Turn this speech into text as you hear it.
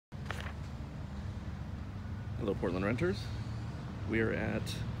Hello, Portland renters. We are at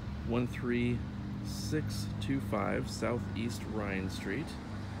 13625 Southeast Rhine Street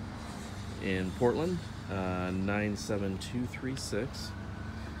in Portland, 97236.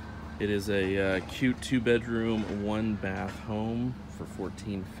 It is a cute 2-bedroom, 1-bath home for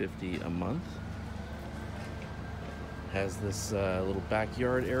 $14.50 a month. Has this little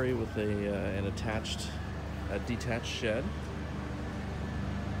backyard area with an detached shed.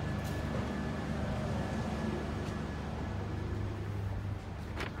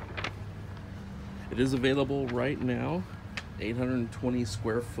 It is available right now, 820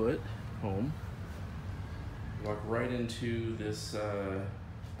 square foot home. Walk right into this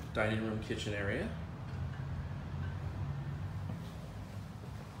dining room kitchen area.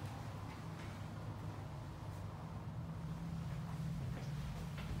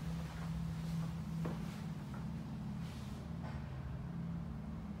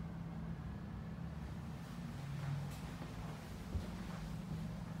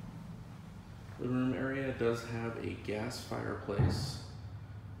 The room area does have a gas fireplace,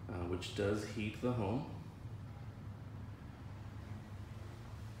 which does heat the home.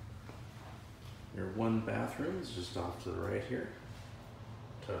 Your 1 bathroom is just off to the right here.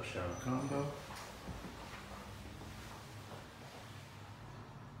 Tub shower combo.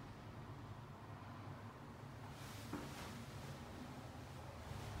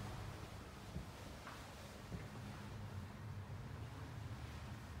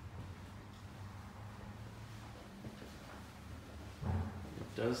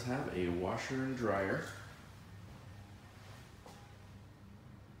 Does have a washer and dryer.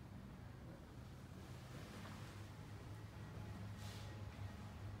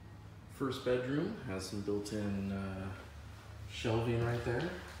 First bedroom has some built-in shelving right there.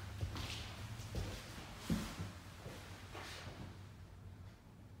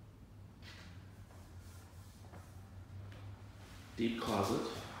 Deep closet.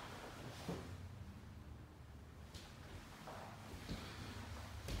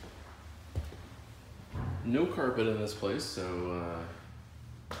 No carpet in this place, so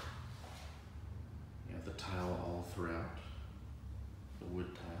you have the tile all throughout, the wood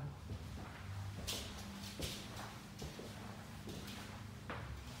tile.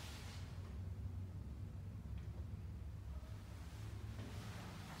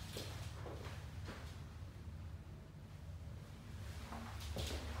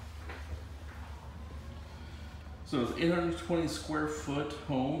 So it's 820 square foot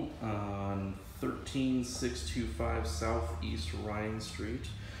home on 13625 Southeast Rhine Street,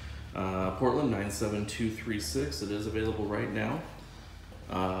 Portland 97236. It is available right now.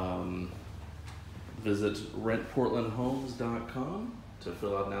 Visit rentportlandhomes.com to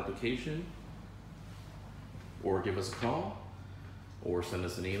fill out an application, or give us a call, or send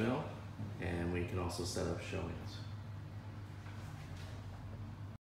us an email, and we can also set up showings.